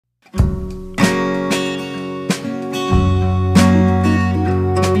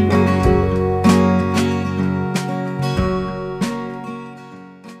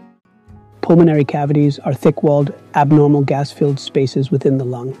Pulmonary cavities are thick-walled, abnormal gas-filled spaces within the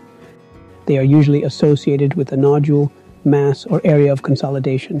lung. They are usually associated with a nodule, mass, or area of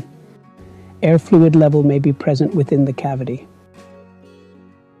consolidation. Air fluid level may be present within the cavity.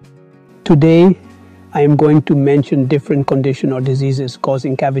 Today, I am going to mention different conditions or diseases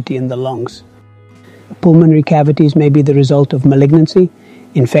causing cavity in the lungs. Pulmonary cavities may be the result of malignancy,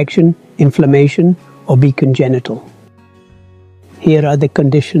 infection, inflammation, or be congenital. Here are the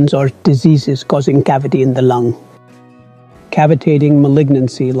conditions or diseases causing cavity in the lung. Cavitating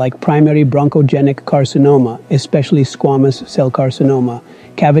malignancy like primary bronchogenic carcinoma, especially squamous cell carcinoma.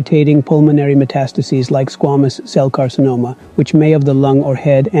 Cavitating pulmonary metastases like squamous cell carcinoma, which may of the lung or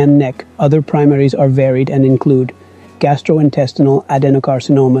head and neck. Other primaries are varied and include gastrointestinal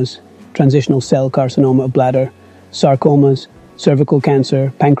adenocarcinomas, transitional cell carcinoma of bladder, sarcomas, cervical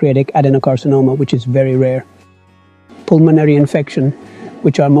cancer, pancreatic adenocarcinoma, which is very rare. Pulmonary infection,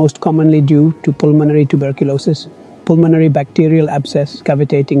 which are most commonly due to pulmonary tuberculosis, pulmonary bacterial abscess,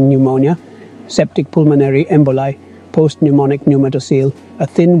 cavitating pneumonia, septic pulmonary emboli, post-pneumonic pneumatocele. A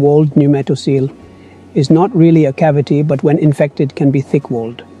thin-walled pneumatocele is not really a cavity, but when infected can be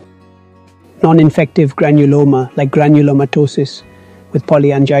thick-walled. Non-infective granuloma, like granulomatosis, with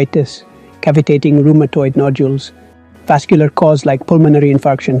polyangiitis, cavitating rheumatoid nodules, vascular cause like pulmonary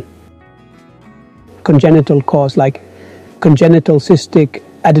infarction, congenital cause like congenital cystic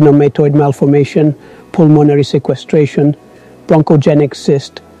adenomatoid malformation, pulmonary sequestration, bronchogenic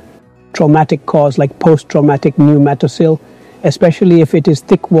cyst, traumatic cause like post-traumatic pneumatocele, especially if it is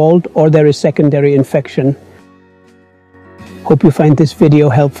thick-walled or there is secondary infection. Hope you find this video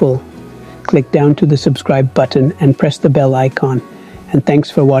helpful. Click down to the subscribe button and press the bell icon. And thanks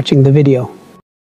for watching the video.